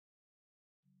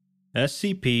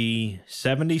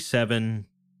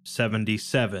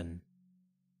SCP-7777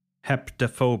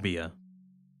 Heptaphobia.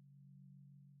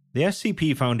 The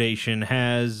SCP Foundation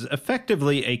has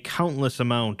effectively a countless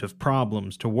amount of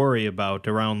problems to worry about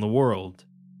around the world.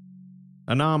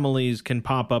 Anomalies can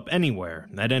pop up anywhere,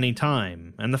 at any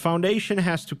time, and the Foundation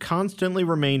has to constantly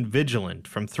remain vigilant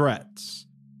from threats.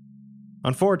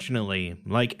 Unfortunately,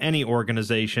 like any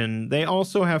organization, they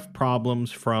also have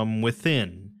problems from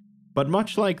within. But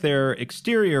much like their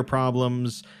exterior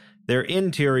problems, their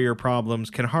interior problems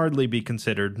can hardly be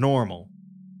considered normal.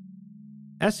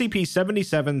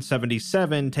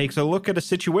 SCP-7777 takes a look at a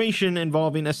situation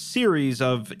involving a series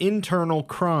of internal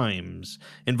crimes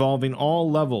involving all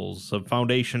levels of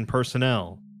Foundation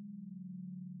personnel.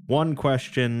 One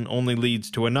question only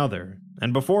leads to another,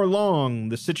 and before long,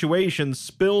 the situation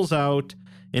spills out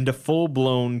into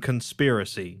full-blown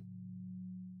conspiracy.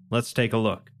 Let's take a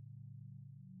look.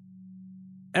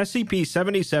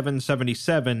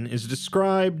 SCP-7777 is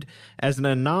described as an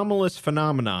anomalous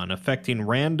phenomenon affecting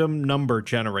random number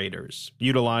generators,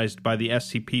 utilized by the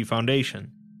SCP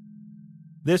Foundation.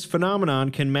 This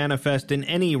phenomenon can manifest in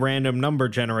any random number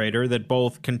generator that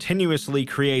both continuously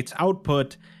creates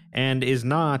output and is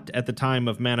not, at the time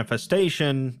of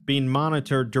manifestation, being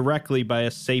monitored directly by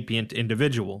a sapient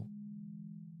individual.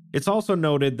 It's also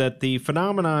noted that the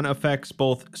phenomenon affects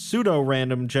both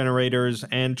pseudo-random generators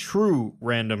and true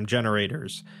random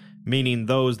generators, meaning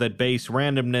those that base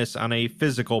randomness on a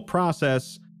physical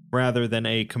process rather than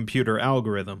a computer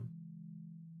algorithm.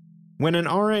 When an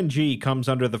RNG comes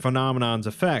under the phenomenon's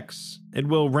effects, it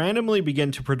will randomly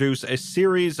begin to produce a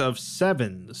series of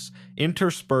sevens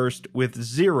interspersed with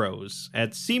zeros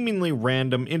at seemingly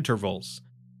random intervals.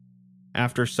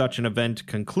 After such an event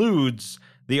concludes,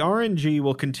 the RNG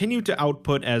will continue to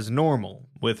output as normal,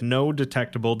 with no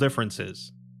detectable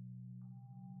differences.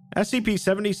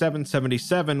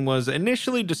 SCP-7777 was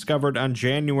initially discovered on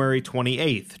January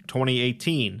 28,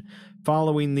 2018,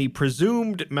 following the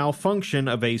presumed malfunction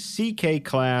of a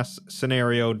CK-class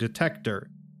scenario detector.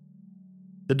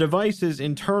 The device's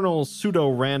internal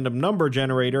pseudo-random number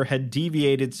generator had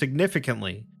deviated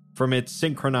significantly from its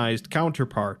synchronized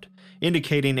counterpart,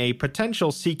 indicating a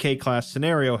potential CK-class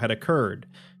scenario had occurred,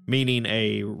 meaning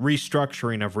a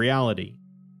restructuring of reality.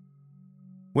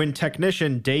 When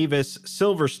technician Davis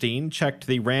Silverstein checked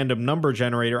the random number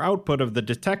generator output of the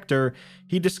detector,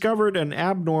 he discovered an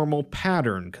abnormal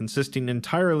pattern consisting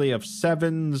entirely of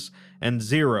sevens and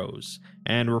zeros,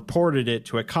 and reported it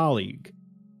to a colleague.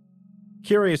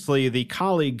 Curiously, the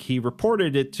colleague he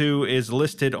reported it to is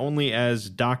listed only as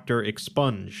Dr.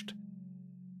 Expunged.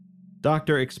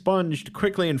 Dr. Expunged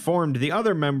quickly informed the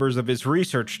other members of his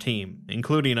research team,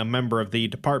 including a member of the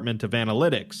Department of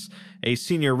Analytics, a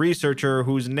senior researcher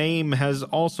whose name has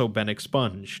also been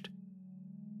expunged.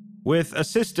 With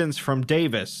assistance from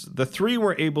Davis, the three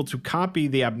were able to copy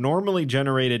the abnormally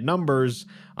generated numbers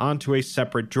onto a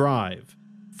separate drive,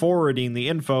 forwarding the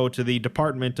info to the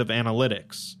Department of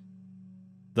Analytics.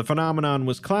 The phenomenon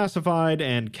was classified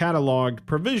and cataloged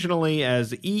provisionally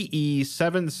as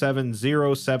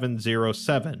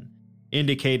EE-770707,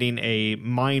 indicating a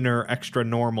minor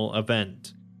extranormal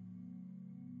event.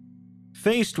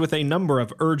 Faced with a number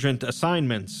of urgent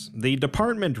assignments, the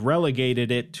department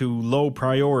relegated it to low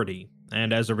priority,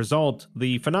 and as a result,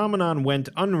 the phenomenon went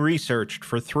unresearched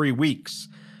for 3 weeks,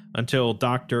 until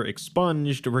Dr.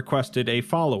 Expunged requested a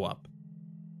follow-up.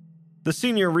 The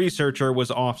senior researcher was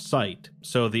off-site,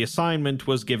 so the assignment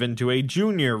was given to a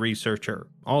junior researcher,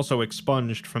 also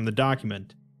expunged from the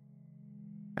document.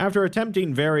 After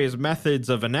attempting various methods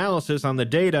of analysis on the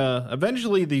data,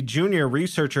 eventually the junior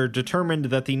researcher determined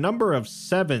that the number of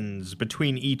sevens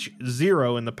between each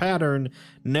zero in the pattern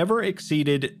never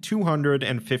exceeded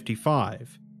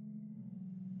 255.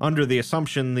 Under the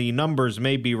assumption the numbers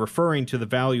may be referring to the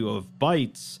value of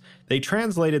bytes, they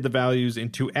translated the values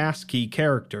into ASCII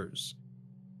characters.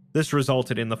 This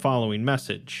resulted in the following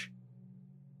message.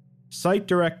 Site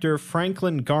Director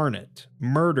Franklin Garnett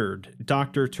murdered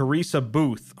Dr. Teresa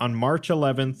Booth on March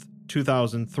 11,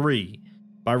 2003,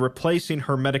 by replacing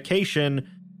her medication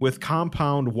with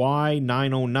compound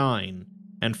Y909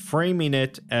 and framing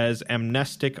it as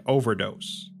amnestic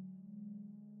overdose.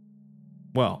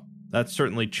 Well, that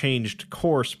certainly changed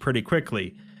course pretty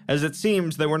quickly, as it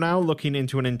seems that we're now looking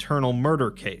into an internal murder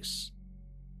case.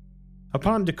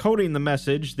 Upon decoding the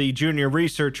message, the junior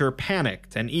researcher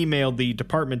panicked and emailed the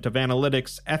Department of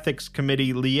Analytics Ethics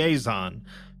Committee liaison,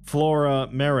 Flora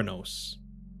Marinos.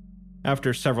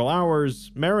 After several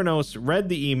hours, Marinos read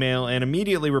the email and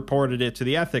immediately reported it to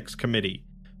the Ethics Committee,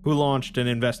 who launched an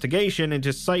investigation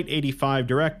into Site 85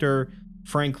 director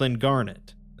Franklin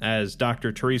Garnett, as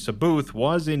Dr. Teresa Booth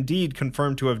was indeed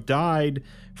confirmed to have died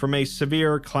from a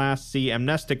severe Class C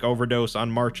amnestic overdose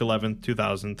on March 11,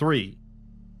 2003.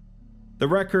 The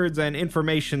Records and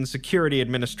Information Security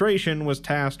Administration was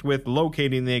tasked with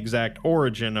locating the exact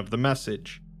origin of the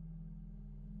message.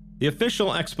 The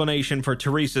official explanation for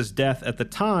Teresa's death at the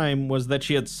time was that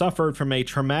she had suffered from a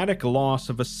traumatic loss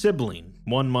of a sibling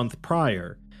 1 month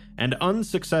prior, and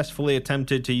unsuccessfully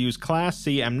attempted to use Class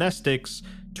C amnestics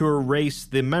to erase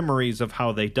the memories of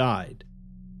how they died.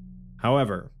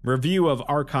 However, review of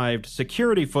archived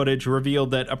security footage revealed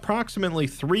that approximately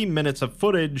 3 minutes of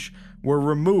footage were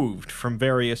removed from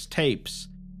various tapes,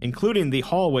 including the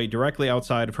hallway directly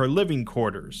outside of her living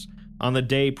quarters, on the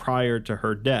day prior to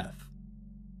her death.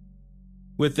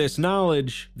 With this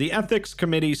knowledge, the Ethics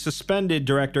Committee suspended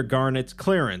Director Garnett's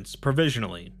clearance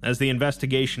provisionally as the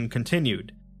investigation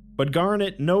continued, but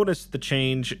Garnett noticed the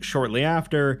change shortly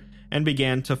after and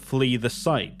began to flee the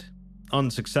site,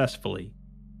 unsuccessfully.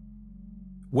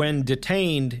 When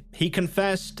detained, he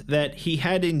confessed that he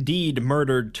had indeed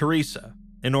murdered Teresa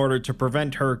in order to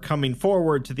prevent her coming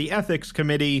forward to the Ethics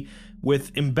Committee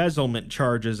with embezzlement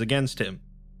charges against him.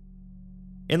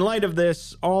 In light of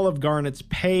this, all of Garnett's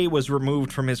pay was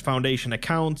removed from his Foundation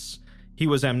accounts, he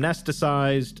was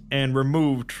amnesticized, and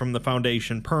removed from the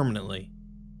Foundation permanently.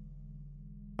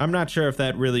 I'm not sure if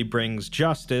that really brings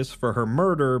justice for her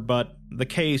murder, but the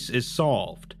case is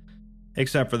solved,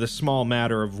 except for the small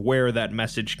matter of where that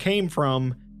message came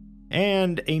from,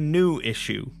 and a new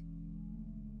issue.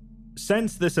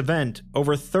 Since this event,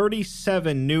 over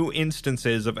 37 new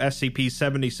instances of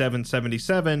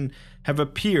SCP-7777 have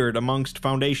appeared amongst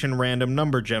Foundation random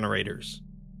number generators.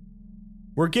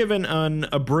 We're given an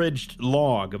abridged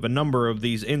log of a number of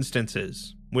these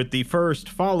instances, with the first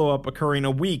follow-up occurring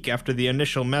a week after the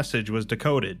initial message was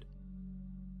decoded.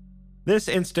 This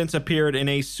instance appeared in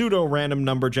a pseudo-random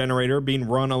number generator being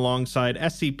run alongside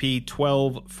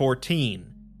SCP-1214,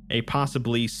 a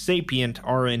possibly sapient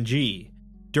RNG,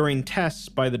 during tests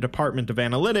by the Department of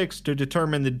Analytics to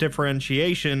determine the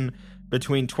differentiation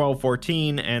between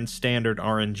 1214 and standard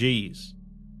RNGs.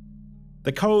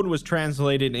 The code was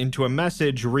translated into a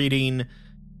message reading,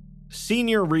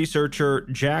 "Senior researcher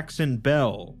Jackson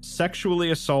Bell sexually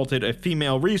assaulted a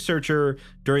female researcher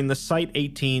during the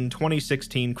Site-18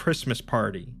 2016 Christmas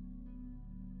party."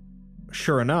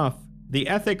 Sure enough, the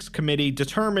Ethics Committee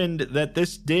determined that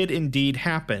this did indeed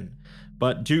happen,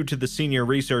 but due to the senior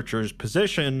researcher's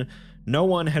position, no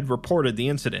one had reported the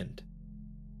incident.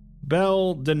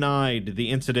 Bell denied the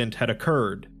incident had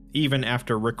occurred, even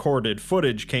after recorded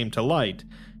footage came to light,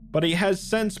 but he has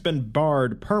since been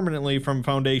barred permanently from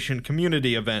Foundation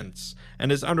community events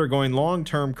and is undergoing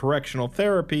long-term correctional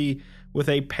therapy with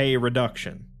a pay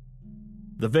reduction.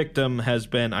 The victim has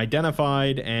been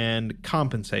identified and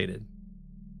compensated.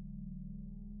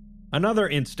 Another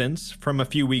instance, from a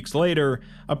few weeks later,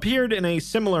 appeared in a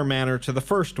similar manner to the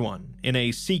first one, in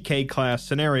a CK-class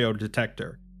scenario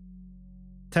detector.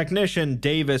 Technician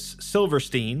Davis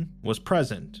Silverstein was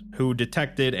present, who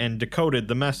detected and decoded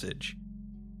the message.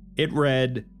 It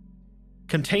read,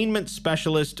 "Containment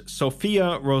Specialist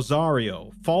Sofia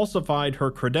Rosario falsified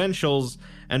her credentials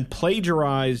and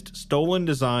plagiarized stolen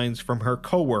designs from her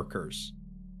coworkers."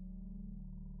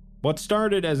 What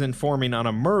started as informing on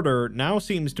a murder now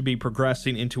seems to be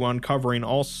progressing into uncovering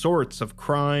all sorts of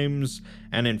crimes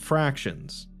and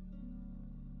infractions.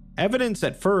 Evidence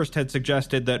at first had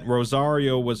suggested that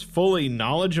Rosario was fully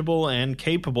knowledgeable and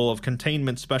capable of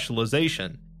containment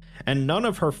specialization, and none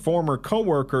of her former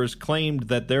coworkers claimed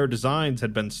that their designs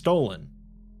had been stolen.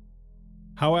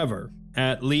 However,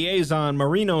 at Liaison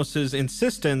Marinos'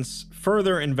 insistence,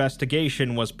 further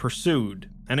investigation was pursued,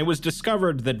 and it was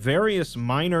discovered that various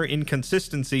minor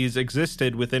inconsistencies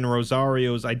existed within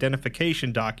Rosario's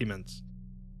identification documents.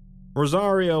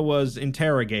 Rosario was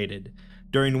interrogated,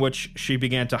 during which she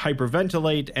began to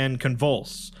hyperventilate and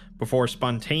convulse before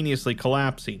spontaneously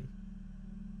collapsing.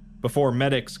 Before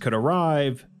medics could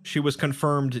arrive, she was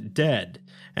confirmed dead,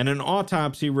 and an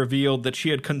autopsy revealed that she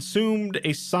had consumed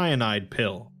a cyanide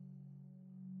pill.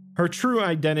 Her true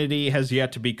identity has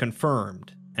yet to be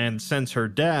confirmed, and since her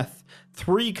death,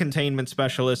 3 containment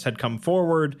specialists had come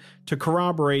forward to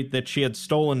corroborate that she had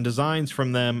stolen designs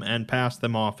from them and passed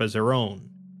them off as her own.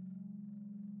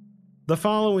 The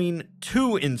following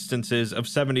 2 instances of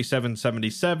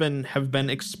 7777 have been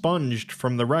expunged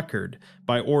from the record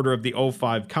by order of the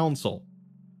O5 Council,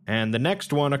 and the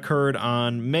next one occurred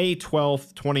on May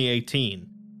 12, 2018.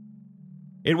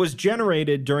 It was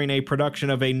generated during a production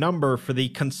of a number for the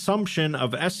consumption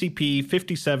of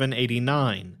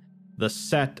SCP-5789, the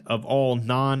set of all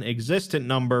non-existent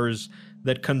numbers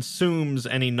that consumes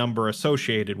any number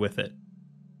associated with it.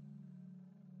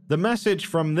 The message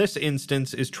from this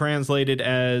instance is translated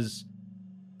as,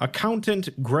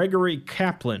 "Accountant Gregory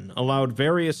Kaplan allowed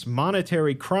various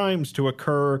monetary crimes to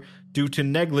occur due to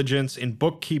negligence in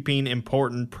bookkeeping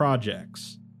important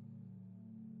projects."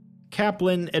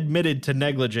 Kaplan admitted to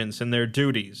negligence in their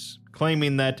duties,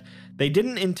 claiming that they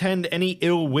didn't intend any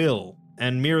ill will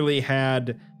and merely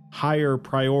had higher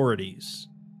priorities.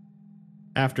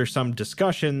 After some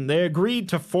discussion, they agreed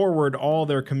to forward all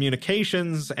their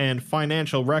communications and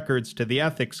financial records to the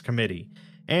Ethics Committee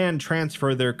and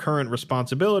transfer their current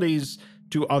responsibilities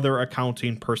to other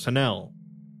accounting personnel.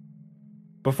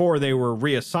 Before they were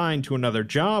reassigned to another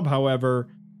job, however,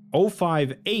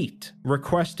 058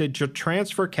 requested to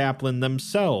transfer Kaplan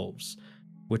themselves,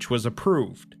 which was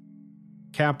approved.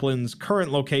 Kaplan's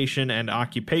current location and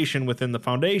occupation within the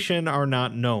Foundation are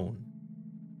not known.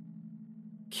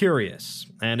 Curious,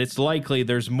 and it's likely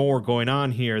there's more going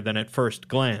on here than at first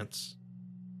glance.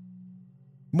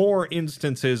 More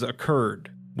instances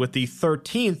occurred, with the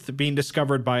 13th being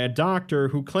discovered by a doctor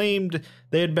who claimed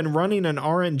they had been running an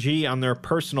RNG on their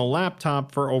personal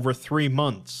laptop for over 3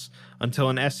 months, until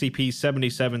an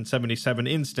SCP-7777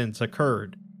 instance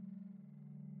occurred.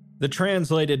 The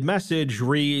translated message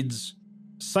reads,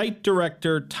 "Site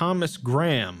Director Thomas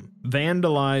Graham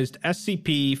vandalized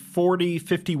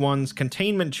SCP-4051's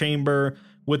containment chamber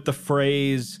with the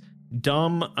phrase,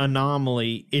 'dumb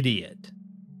anomaly idiot,'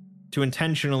 to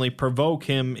intentionally provoke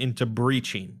him into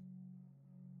breaching."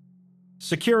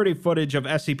 Security footage of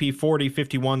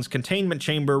SCP-4051's containment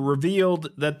chamber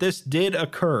revealed that this did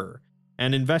occur,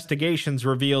 and investigations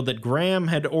revealed that Graham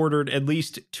had ordered at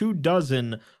least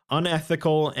 24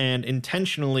 unethical and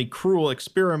intentionally cruel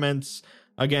experiments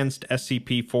against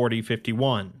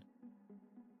SCP-4051.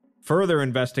 Further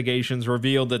investigations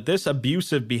revealed that this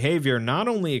abusive behavior not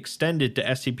only extended to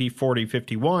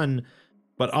SCP-4051,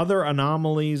 but other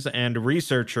anomalies and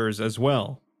researchers as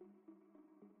well.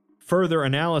 Further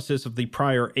analysis of the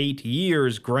prior 8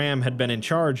 years Graham had been in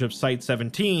charge of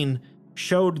Site-17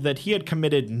 showed that he had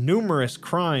committed numerous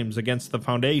crimes against the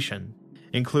Foundation,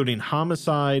 including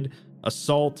homicide,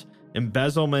 assault,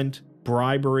 embezzlement,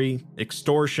 bribery,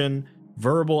 extortion,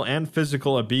 verbal and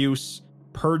physical abuse,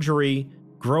 perjury,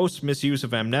 gross misuse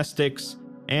of amnestics,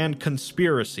 and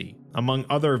conspiracy, among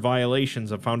other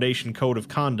violations of Foundation Code of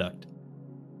Conduct.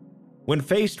 When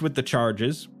faced with the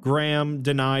charges, Graham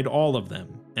denied all of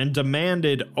them and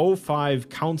demanded 05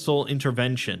 council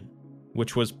intervention,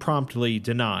 which was promptly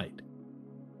denied.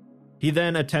 He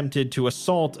then attempted to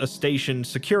assault a station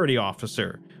security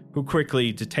officer, who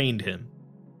quickly detained him.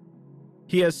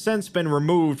 He has since been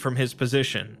removed from his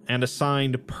position and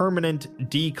assigned permanent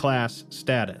D-Class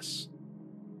status.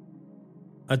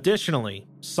 Additionally,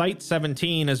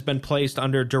 Site-17 has been placed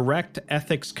under direct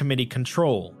Ethics Committee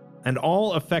control, and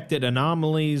all affected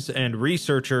anomalies and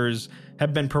researchers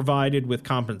have been provided with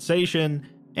compensation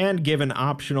and given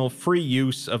optional free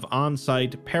use of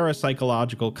on-site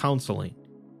parapsychological counseling.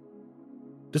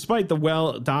 Despite the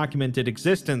well-documented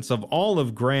existence of all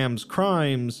of Graham's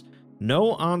crimes,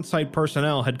 no on-site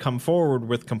personnel had come forward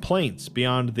with complaints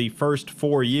beyond the first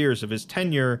 4 years of his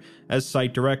tenure as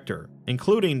site director,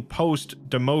 including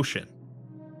post-demotion.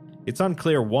 It's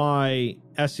unclear why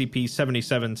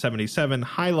SCP-7777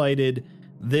 highlighted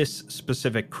this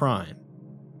specific crime.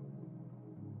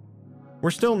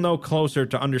 We're still no closer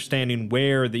to understanding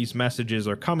where these messages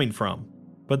are coming from,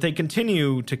 but they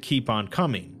continue to keep on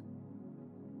coming.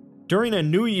 During a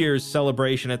New Year's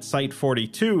celebration at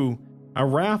Site-42, a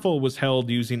raffle was held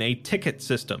using a ticket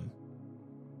system.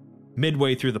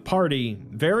 Midway through the party,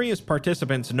 various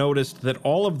participants noticed that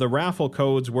all of the raffle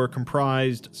codes were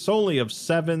comprised solely of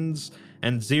 7s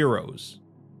and 0s.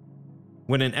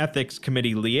 When an ethics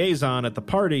committee liaison at the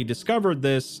party discovered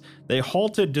this, they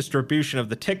halted distribution of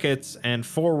the tickets and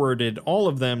forwarded all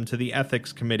of them to the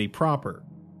ethics committee proper.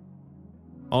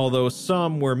 Although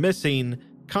some were missing,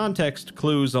 context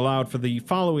clues allowed for the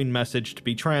following message to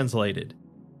be translated.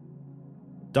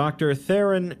 Dr.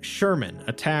 Theron Sherman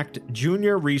attacked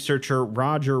junior researcher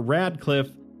Roger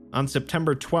Radcliffe on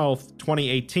September 12,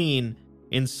 2018,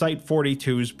 in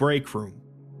Site-42's break room.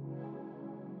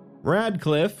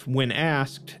 Radcliffe, when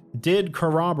asked, did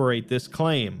corroborate this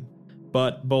claim,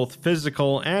 but both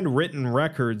physical and written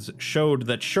records showed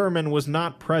that Sherman was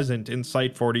not present in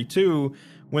Site-42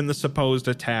 when the supposed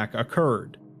attack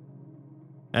occurred.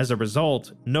 As a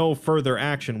result, no further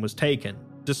action was taken,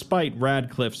 despite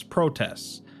Radcliffe's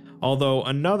protests, although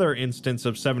another instance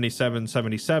of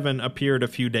 7777 appeared a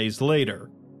few days later.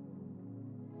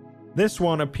 This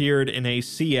one appeared in a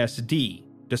CSD,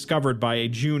 discovered by a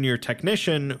junior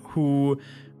technician who,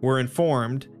 we're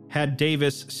informed, had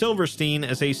Davis Silverstein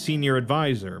as a senior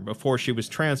advisor before she was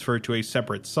transferred to a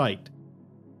separate site.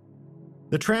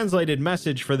 The translated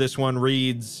message for this one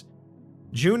reads,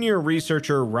 "Junior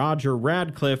researcher Roger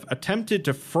Radcliffe attempted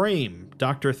to frame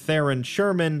Dr. Theron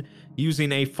Sherman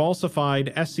using a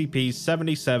falsified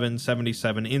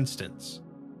SCP-7777 instance."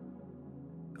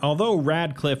 Although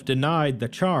Radcliffe denied the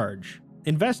charge,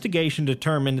 investigation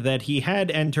determined that he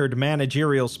had entered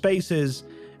managerial spaces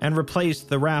and replaced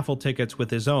the raffle tickets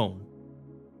with his own.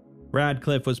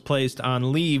 Radcliffe was placed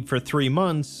on leave for 3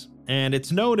 months, and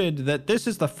it's noted that this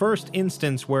is the first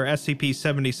instance where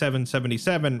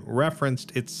SCP-7777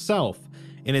 referenced itself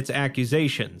in its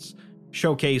accusations,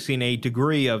 showcasing a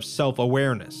degree of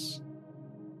self-awareness.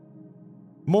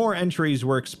 More entries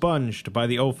were expunged by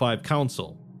the O5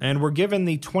 Council, and were given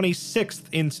the 26th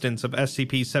instance of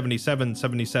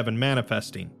SCP-7777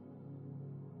 manifesting.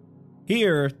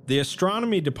 Here, the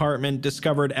Astronomy Department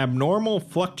discovered abnormal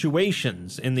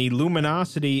fluctuations in the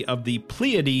luminosity of the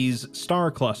Pleiades star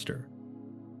cluster.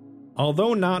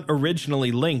 Although not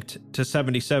originally linked to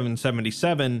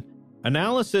 7777,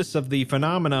 analysis of the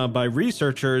phenomena by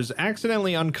researchers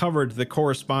accidentally uncovered the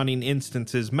corresponding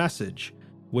instance's message,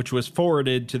 which was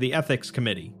forwarded to the Ethics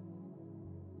Committee.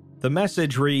 The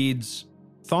message reads,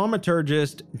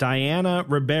 "Thaumaturgist Diana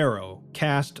Ribeiro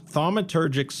cast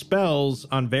thaumaturgic spells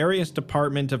on various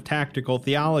Department of Tactical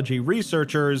Theology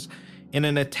researchers in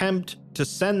an attempt to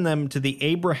send them to the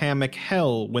Abrahamic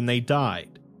hell when they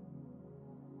died."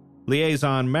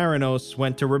 Liaison Marinos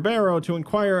went to Ribeiro to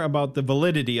inquire about the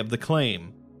validity of the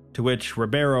claim, to which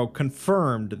Ribeiro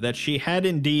confirmed that she had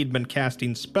indeed been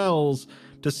casting spells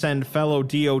to send fellow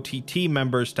DOTT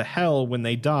members to hell when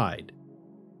they died.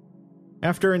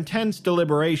 After intense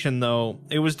deliberation, though,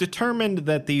 it was determined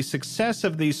that the success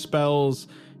of these spells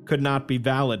could not be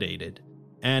validated,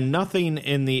 and nothing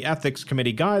in the Ethics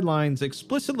Committee guidelines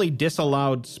explicitly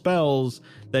disallowed spells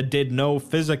that did no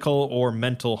physical or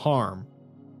mental harm.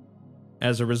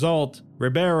 As a result,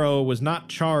 Ribeiro was not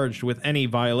charged with any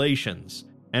violations,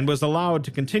 and was allowed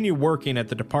to continue working at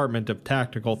the Department of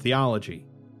Tactical Theology.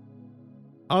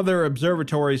 Other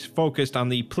observatories focused on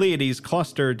the Pleiades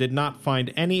cluster did not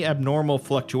find any abnormal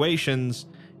fluctuations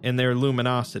in their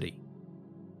luminosity.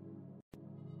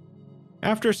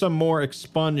 After some more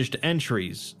expunged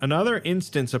entries, another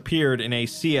instance appeared in a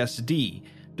CSD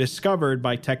discovered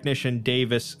by technician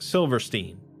Davis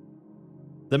Silverstein.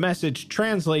 The message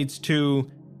translates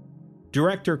to,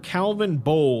 "Director Calvin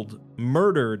Bold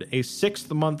murdered a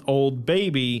 6-month-old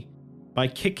baby by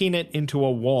kicking it into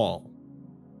a wall."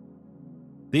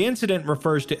 The incident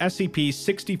refers to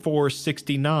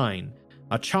SCP-6469,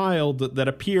 a child that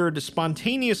appeared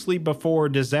spontaneously before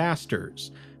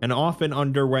disasters and often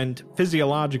underwent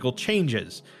physiological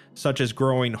changes, such as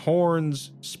growing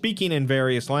horns, speaking in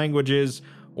various languages,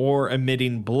 or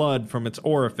emitting blood from its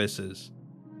orifices.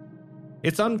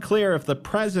 It's unclear if the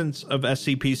presence of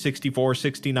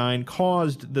SCP-6469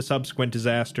 caused the subsequent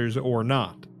disasters or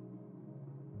not.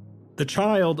 The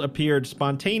child appeared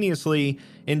spontaneously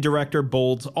in Director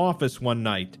Bold's office one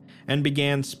night and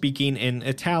began speaking in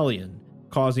Italian,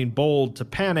 causing Bold to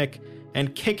panic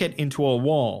and kick it into a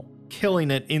wall, killing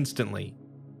it instantly.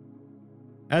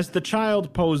 As the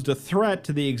child posed a threat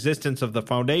to the existence of the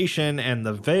Foundation and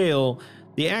the Veil,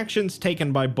 the actions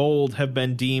taken by Bold have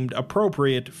been deemed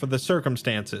appropriate for the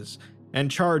circumstances, and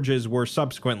charges were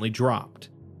subsequently dropped.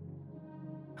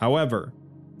 However,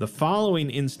 the following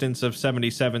instance of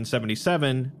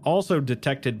 7777, also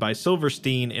detected by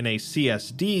Silverstein in a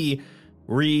CSD,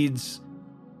 reads,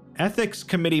 "Ethics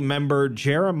Committee member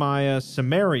Jeremiah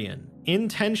Sumerian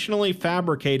intentionally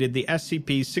fabricated the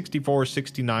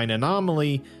SCP-6469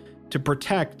 anomaly to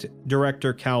protect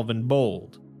Director Calvin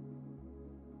Bold."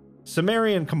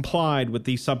 Sumerian complied with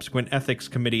the subsequent Ethics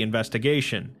Committee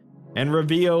investigation, and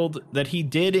revealed that he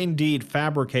did indeed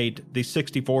fabricate the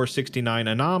 6469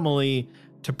 anomaly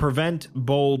to prevent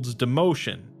Bold's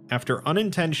demotion after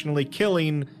unintentionally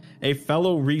killing a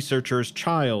fellow researcher's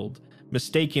child,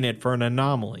 mistaking it for an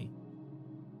anomaly.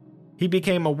 He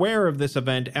became aware of this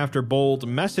event after Bold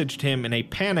messaged him in a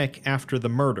panic after the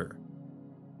murder.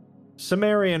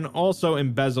 Sumerian also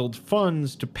embezzled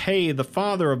funds to pay the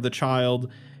father of the child,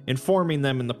 informing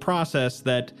them in the process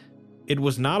that it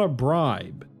was not a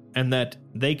bribe and that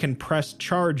they can press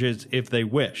charges if they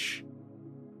wish.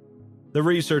 The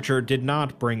researcher did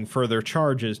not bring further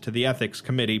charges to the Ethics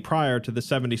Committee prior to the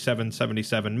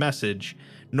 7777 message,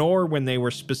 nor when they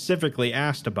were specifically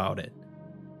asked about it.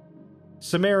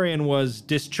 Sumerian was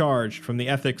discharged from the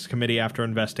Ethics Committee after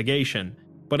investigation,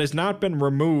 but has not been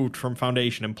removed from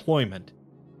Foundation employment.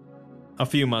 A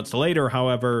few months later,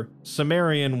 however,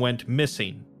 Sumerian went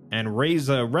missing, and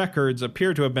Reza records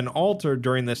appear to have been altered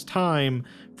during this time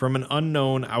from an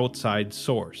unknown outside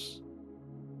source.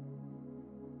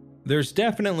 There's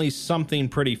definitely something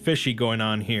pretty fishy going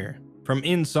on here, from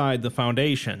inside the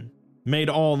Foundation, made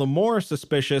all the more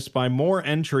suspicious by more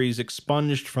entries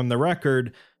expunged from the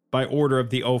record by order of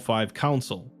the O5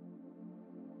 Council.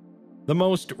 The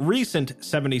most recent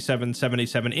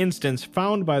 7777 instance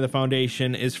found by the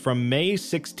Foundation is from May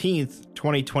 16,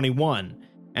 2021,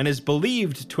 and is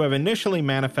believed to have initially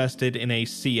manifested in a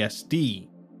CSD.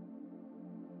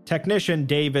 Technician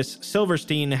Davis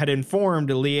Silverstein had informed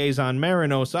Liaison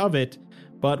Marinos of it,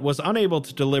 but was unable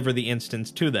to deliver the instance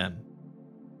to them.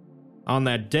 On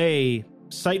that day,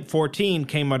 Site-14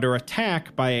 came under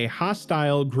attack by a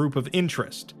hostile group of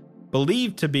interest,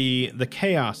 believed to be the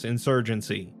Chaos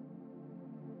Insurgency.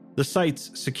 The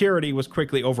site's security was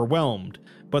quickly overwhelmed,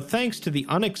 but thanks to the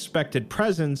unexpected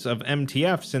presence of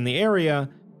MTFs in the area,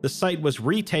 the site was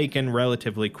retaken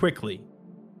relatively quickly.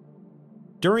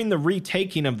 During the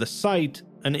retaking of the site,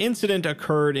 an incident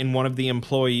occurred in one of the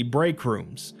employee break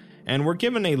rooms, and were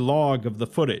given a log of the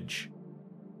footage.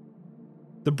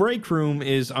 The break room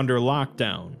is under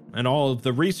lockdown, and all of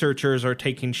the researchers are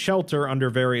taking shelter under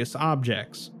various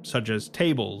objects, such as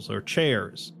tables or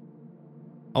chairs.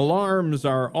 Alarms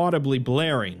are audibly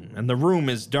blaring, and the room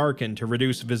is darkened to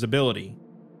reduce visibility.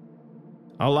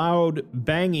 A loud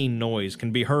banging noise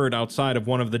can be heard outside of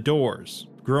one of the doors,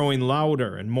 growing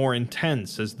louder and more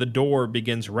intense as the door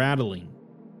begins rattling.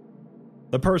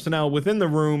 The personnel within the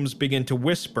rooms begin to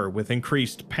whisper with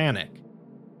increased panic.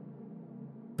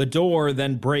 The door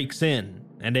then breaks in,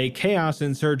 and a Chaos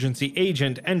Insurgency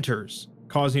agent enters,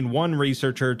 causing one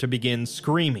researcher to begin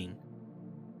screaming.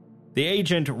 The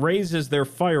agent raises their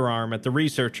firearm at the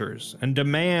researchers and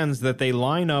demands that they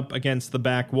line up against the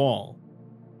back wall.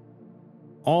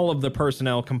 All of the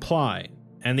personnel comply,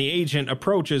 and the agent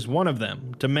approaches one of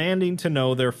them, demanding to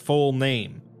know their full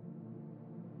name.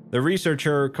 The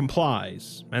researcher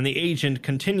complies, and the agent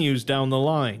continues down the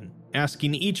line,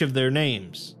 asking each of their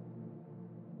names.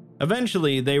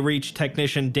 Eventually, they reach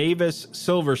Technician Davis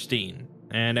Silverstein,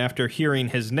 and after hearing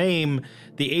his name,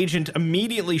 the agent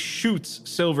immediately shoots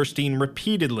Silverstein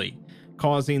repeatedly,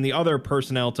 causing the other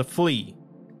personnel to flee.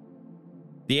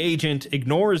 The agent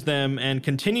ignores them and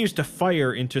continues to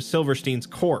fire into Silverstein's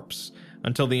corpse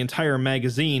until the entire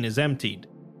magazine is emptied.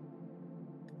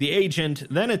 The agent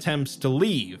then attempts to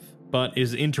leave, but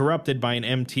is interrupted by an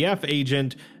MTF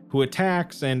agent who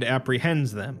attacks and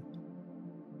apprehends them.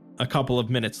 A couple of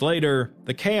minutes later,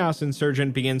 the Chaos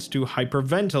Insurgent begins to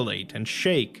hyperventilate and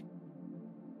shake.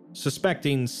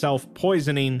 Suspecting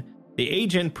self-poisoning, the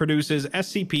agent produces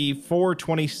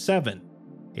SCP-427,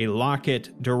 a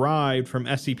locket derived from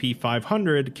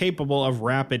SCP-500 capable of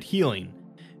rapid healing,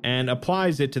 and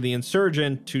applies it to the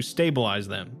insurgent to stabilize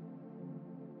them.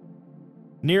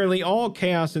 Nearly all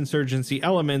Chaos Insurgency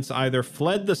elements either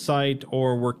fled the site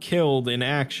or were killed in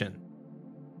action.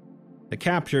 The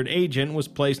captured agent was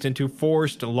placed into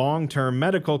forced long-term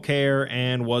medical care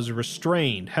and was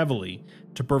restrained heavily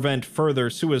to prevent further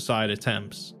suicide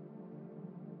attempts.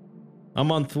 A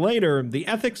month later, the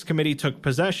Ethics Committee took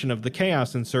possession of the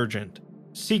Chaos Insurgent,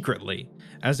 secretly,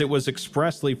 as it was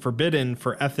expressly forbidden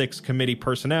for Ethics Committee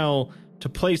personnel to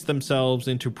place themselves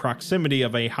into proximity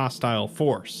of a hostile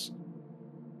force.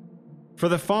 For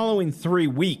the following 3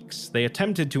 weeks, they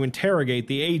attempted to interrogate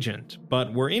the agent,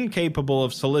 but were incapable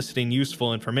of soliciting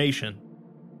useful information.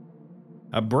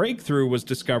 A breakthrough was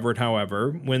discovered,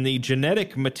 however, when the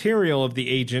genetic material of the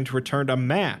agent returned a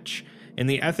match in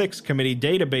the Ethics Committee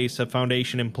database of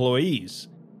Foundation employees,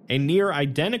 a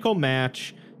near-identical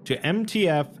match to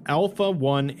MTF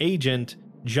Alpha-1 agent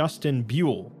Justin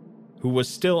Buell, who was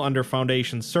still under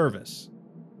Foundation service.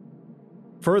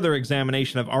 Further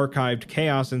examination of archived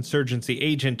Chaos Insurgency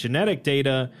agent genetic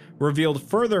data revealed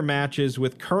further matches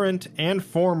with current and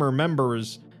former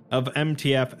members of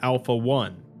MTF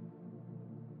Alpha-1.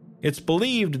 It's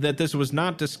believed that this was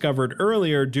not discovered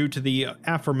earlier due to the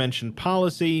aforementioned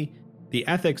policy, the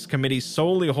Ethics Committee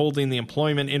solely holding the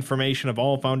employment information of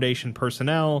all Foundation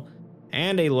personnel,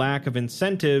 and a lack of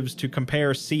incentives to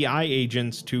compare CI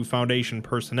agents to Foundation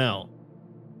personnel.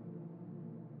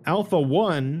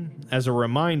 Alpha-1, as a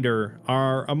reminder,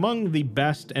 are among the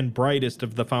best and brightest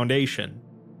of the Foundation,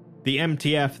 the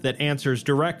MTF that answers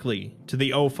directly to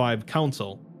the O5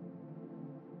 Council.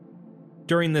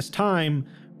 During this time,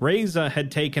 Reza had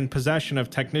taken possession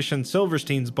of Technician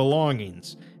Silverstein's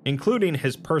belongings, including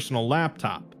his personal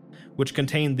laptop, which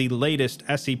contained the latest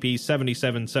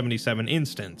SCP-7777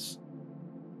 instance.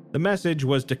 The message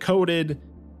was decoded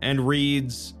and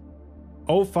reads,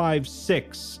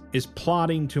 056 is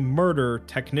plotting to murder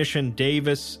Technician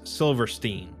Davis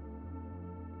Silverstein.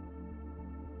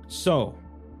 So,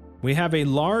 we have a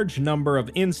large number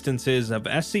of instances of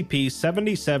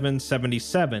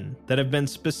SCP-7777 that have been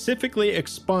specifically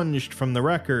expunged from the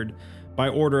record by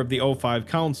order of the O5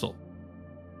 Council.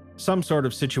 Some sort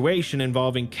of situation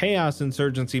involving Chaos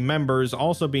Insurgency members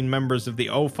also being members of the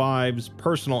O5's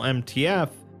personal MTF,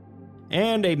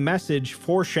 and a message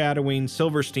foreshadowing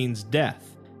Silverstein's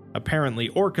death, apparently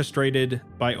orchestrated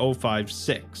by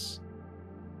O56.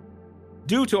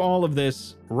 Due to all of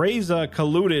this, Reza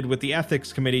colluded with the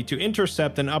Ethics Committee to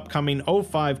intercept an upcoming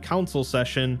O5 Council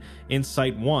session in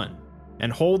Site-1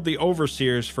 and hold the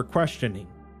overseers for questioning.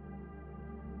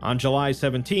 On July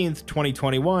 17,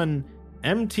 2021,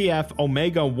 MTF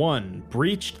Omega-1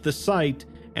 breached the site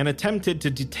and attempted to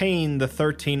detain the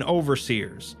 13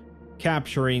 overseers,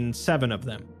 capturing 7 of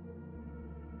them.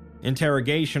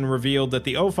 Interrogation revealed that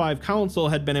the O5 Council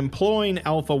had been employing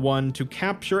Alpha-1 to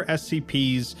capture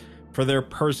SCPs for their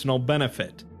personal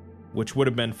benefit, which would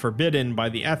have been forbidden by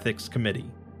the Ethics Committee.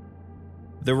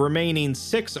 The remaining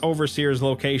 6 overseers'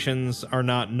 locations are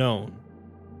not known.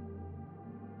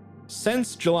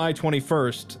 Since July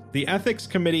 21st, the Ethics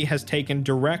Committee has taken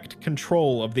direct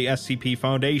control of the SCP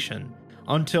Foundation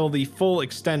until the full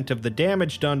extent of the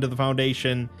damage done to the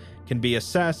Foundation can be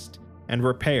assessed and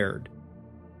repaired.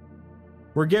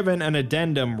 We're given an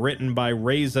addendum written by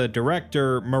Reza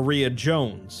director Maria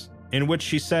Jones, in which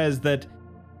she says that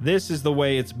this is the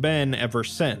way it's been ever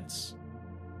since.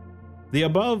 The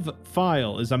above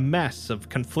file is a mess of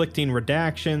conflicting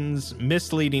redactions,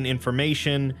 misleading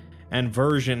information, and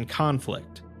version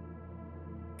conflict.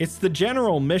 It's the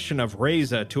general mission of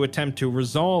Reza to attempt to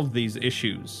resolve these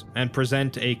issues and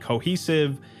present a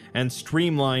cohesive and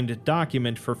streamlined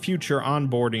document for future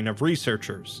onboarding of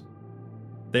researchers.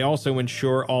 They also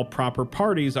ensure all proper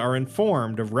parties are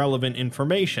informed of relevant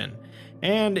information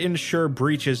and ensure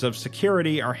breaches of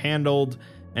security are handled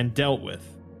and dealt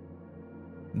with.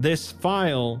 This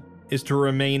file is to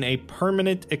remain a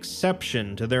permanent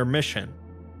exception to their mission.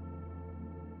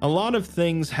 A lot of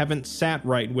things haven't sat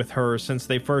right with her since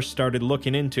they first started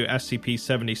looking into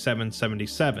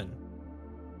SCP-7777.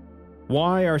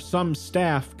 Why are some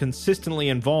staff consistently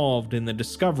involved in the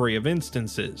discovery of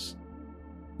instances?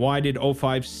 Why did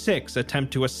O56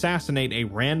 attempt to assassinate a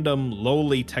random,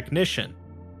 lowly technician?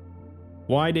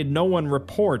 Why did no one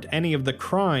report any of the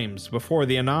crimes before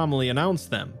the anomaly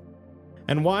announced them?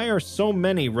 And why are so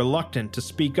many reluctant to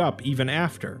speak up even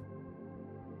after?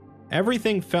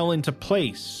 Everything fell into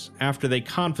place after they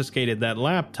confiscated that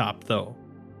laptop, though.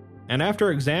 And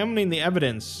after examining the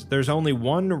evidence, there's only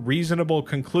one reasonable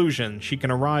conclusion she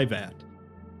can arrive at.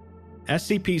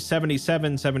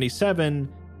 SCP-7777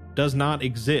 does not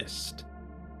exist.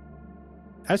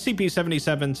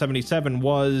 SCP-7777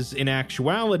 was, in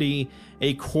actuality,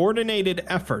 a coordinated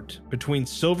effort between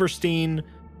Silverstein,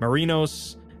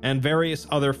 Marinos, and various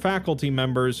other faculty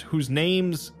members whose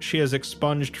names she has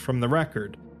expunged from the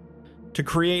record, to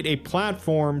create a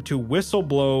platform to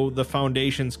whistleblow the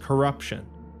Foundation's corruption.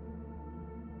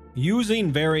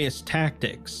 Using various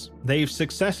tactics, they've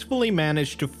successfully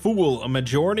managed to fool a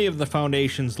majority of the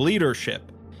Foundation's leadership,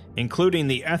 including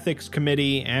the Ethics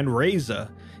Committee and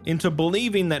Reza, into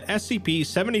believing that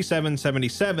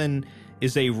SCP-7777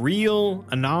 is a real,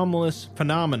 anomalous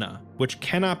phenomena which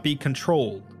cannot be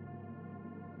controlled.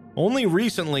 Only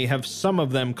recently have some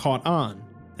of them caught on,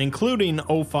 including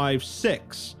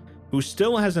O56, who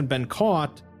still hasn't been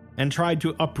caught and tried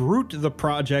to uproot the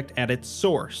project at its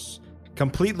source,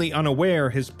 completely unaware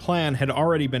his plan had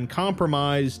already been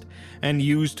compromised and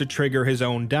used to trigger his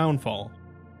own downfall.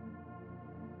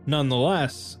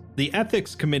 Nonetheless, the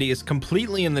Ethics Committee is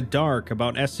completely in the dark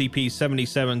about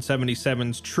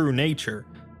SCP-7777's true nature,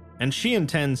 and she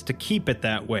intends to keep it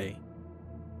that way.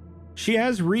 She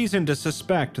has reason to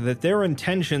suspect that their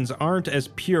intentions aren't as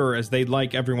pure as they'd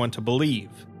like everyone to believe.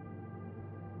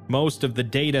 Most of the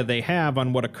data they have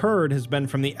on what occurred has been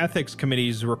from the Ethics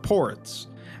Committee's reports,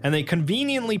 and they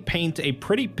conveniently paint a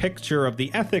pretty picture of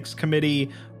the Ethics Committee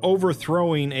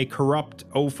overthrowing a corrupt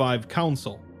O5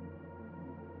 Council.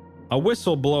 A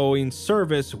whistleblowing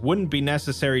service wouldn't be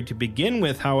necessary to begin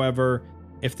with, however,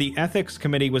 if the Ethics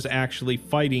Committee was actually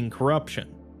fighting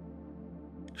corruption.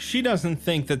 She doesn't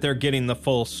think that they're getting the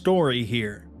full story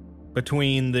here,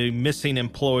 between the missing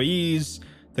employees,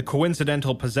 the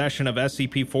coincidental possession of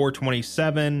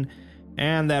SCP-427,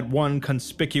 and that one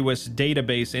conspicuous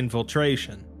database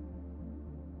infiltration.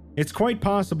 It's quite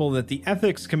possible that the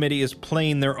Ethics Committee is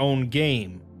playing their own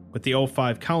game, with the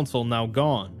O5 Council now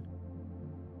gone.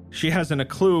 She hasn't a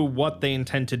clue what they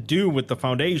intend to do with the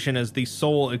Foundation as the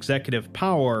sole executive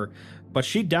power, but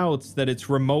she doubts that it's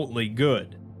remotely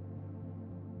good.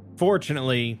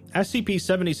 Fortunately,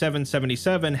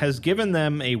 SCP-7777 has given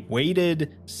them a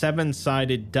weighted,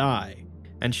 7-sided die,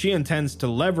 and she intends to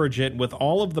leverage it with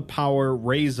all of the power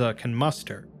Reza can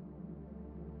muster.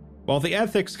 While the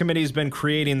Ethics Committee's been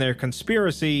creating their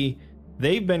conspiracy,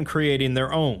 they've been creating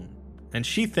their own, and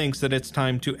she thinks that it's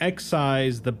time to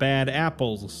excise the bad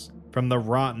apples from the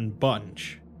rotten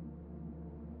bunch.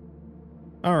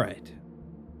 Alright,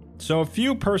 so a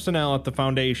few personnel at the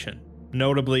Foundation,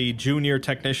 notably Junior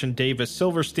Technician Davis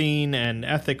Silverstein and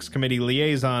Ethics Committee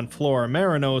Liaison Flora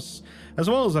Marinos, as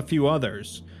well as a few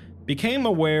others, became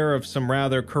aware of some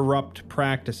rather corrupt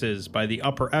practices by the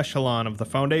upper echelon of the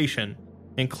Foundation,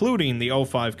 including the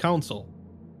O5 Council.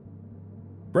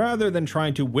 Rather than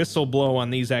trying to whistleblow on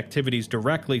these activities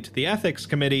directly to the Ethics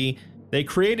Committee, they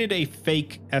created a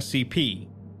fake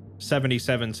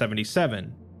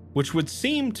SCP-7777, which would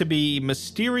seem to be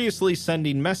mysteriously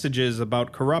sending messages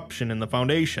about corruption in the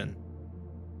Foundation.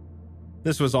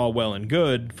 This was all well and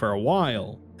good for a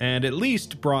while, and at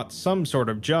least brought some sort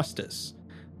of justice,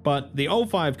 but the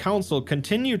O5 Council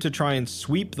continued to try and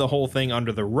sweep the whole thing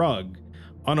under the rug,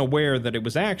 unaware that it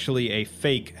was actually a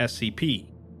fake SCP.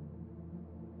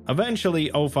 Eventually,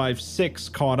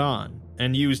 O5-6 caught on,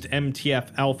 and used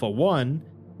MTF Alpha-1,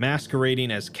 masquerading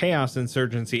as Chaos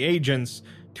Insurgency agents,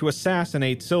 to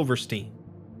assassinate Silverstein.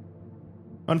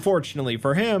 Unfortunately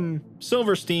for him,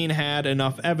 Silverstein had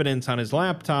enough evidence on his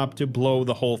laptop to blow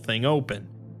the whole thing open,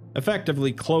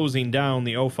 effectively closing down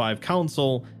the O5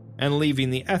 Council and leaving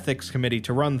the Ethics Committee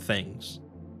to run things.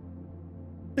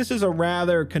 This is a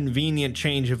rather convenient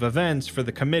change of events for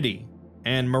the committee,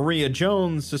 and Maria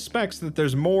Jones suspects that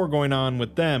there's more going on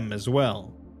with them as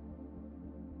well.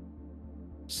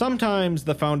 Sometimes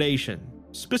the Foundation,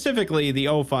 specifically the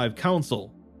O5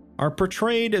 Council, are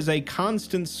portrayed as a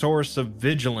constant source of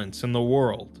vigilance in the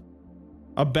world,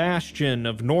 a bastion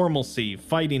of normalcy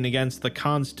fighting against the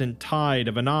constant tide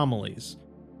of anomalies,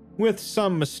 with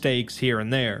some mistakes here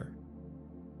and there.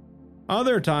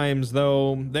 Other times,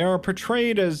 though, they are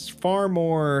portrayed as far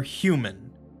more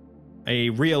human, a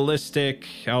realistic,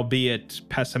 albeit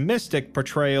pessimistic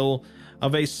portrayal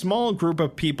of a small group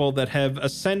of people that have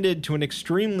ascended to an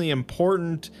extremely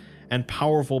important and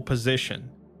powerful position,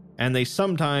 and they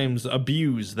sometimes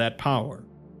abuse that power.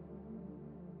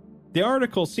 The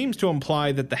article seems to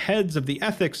imply that the heads of the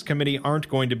Ethics Committee aren't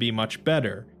going to be much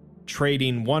better,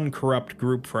 trading one corrupt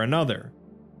group for another,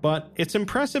 but it's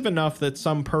impressive enough that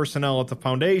some personnel at the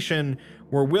Foundation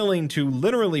were willing to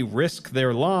literally risk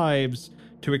their lives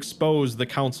to expose the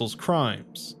Council's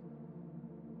crimes.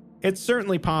 It's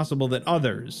certainly possible that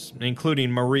others,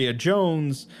 including Maria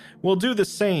Jones, will do the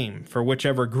same for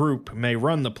whichever group may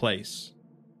run the place.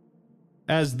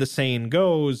 As the saying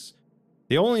goes,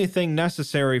 the only thing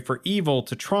necessary for evil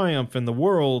to triumph in the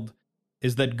world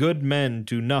is that good men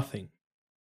do nothing.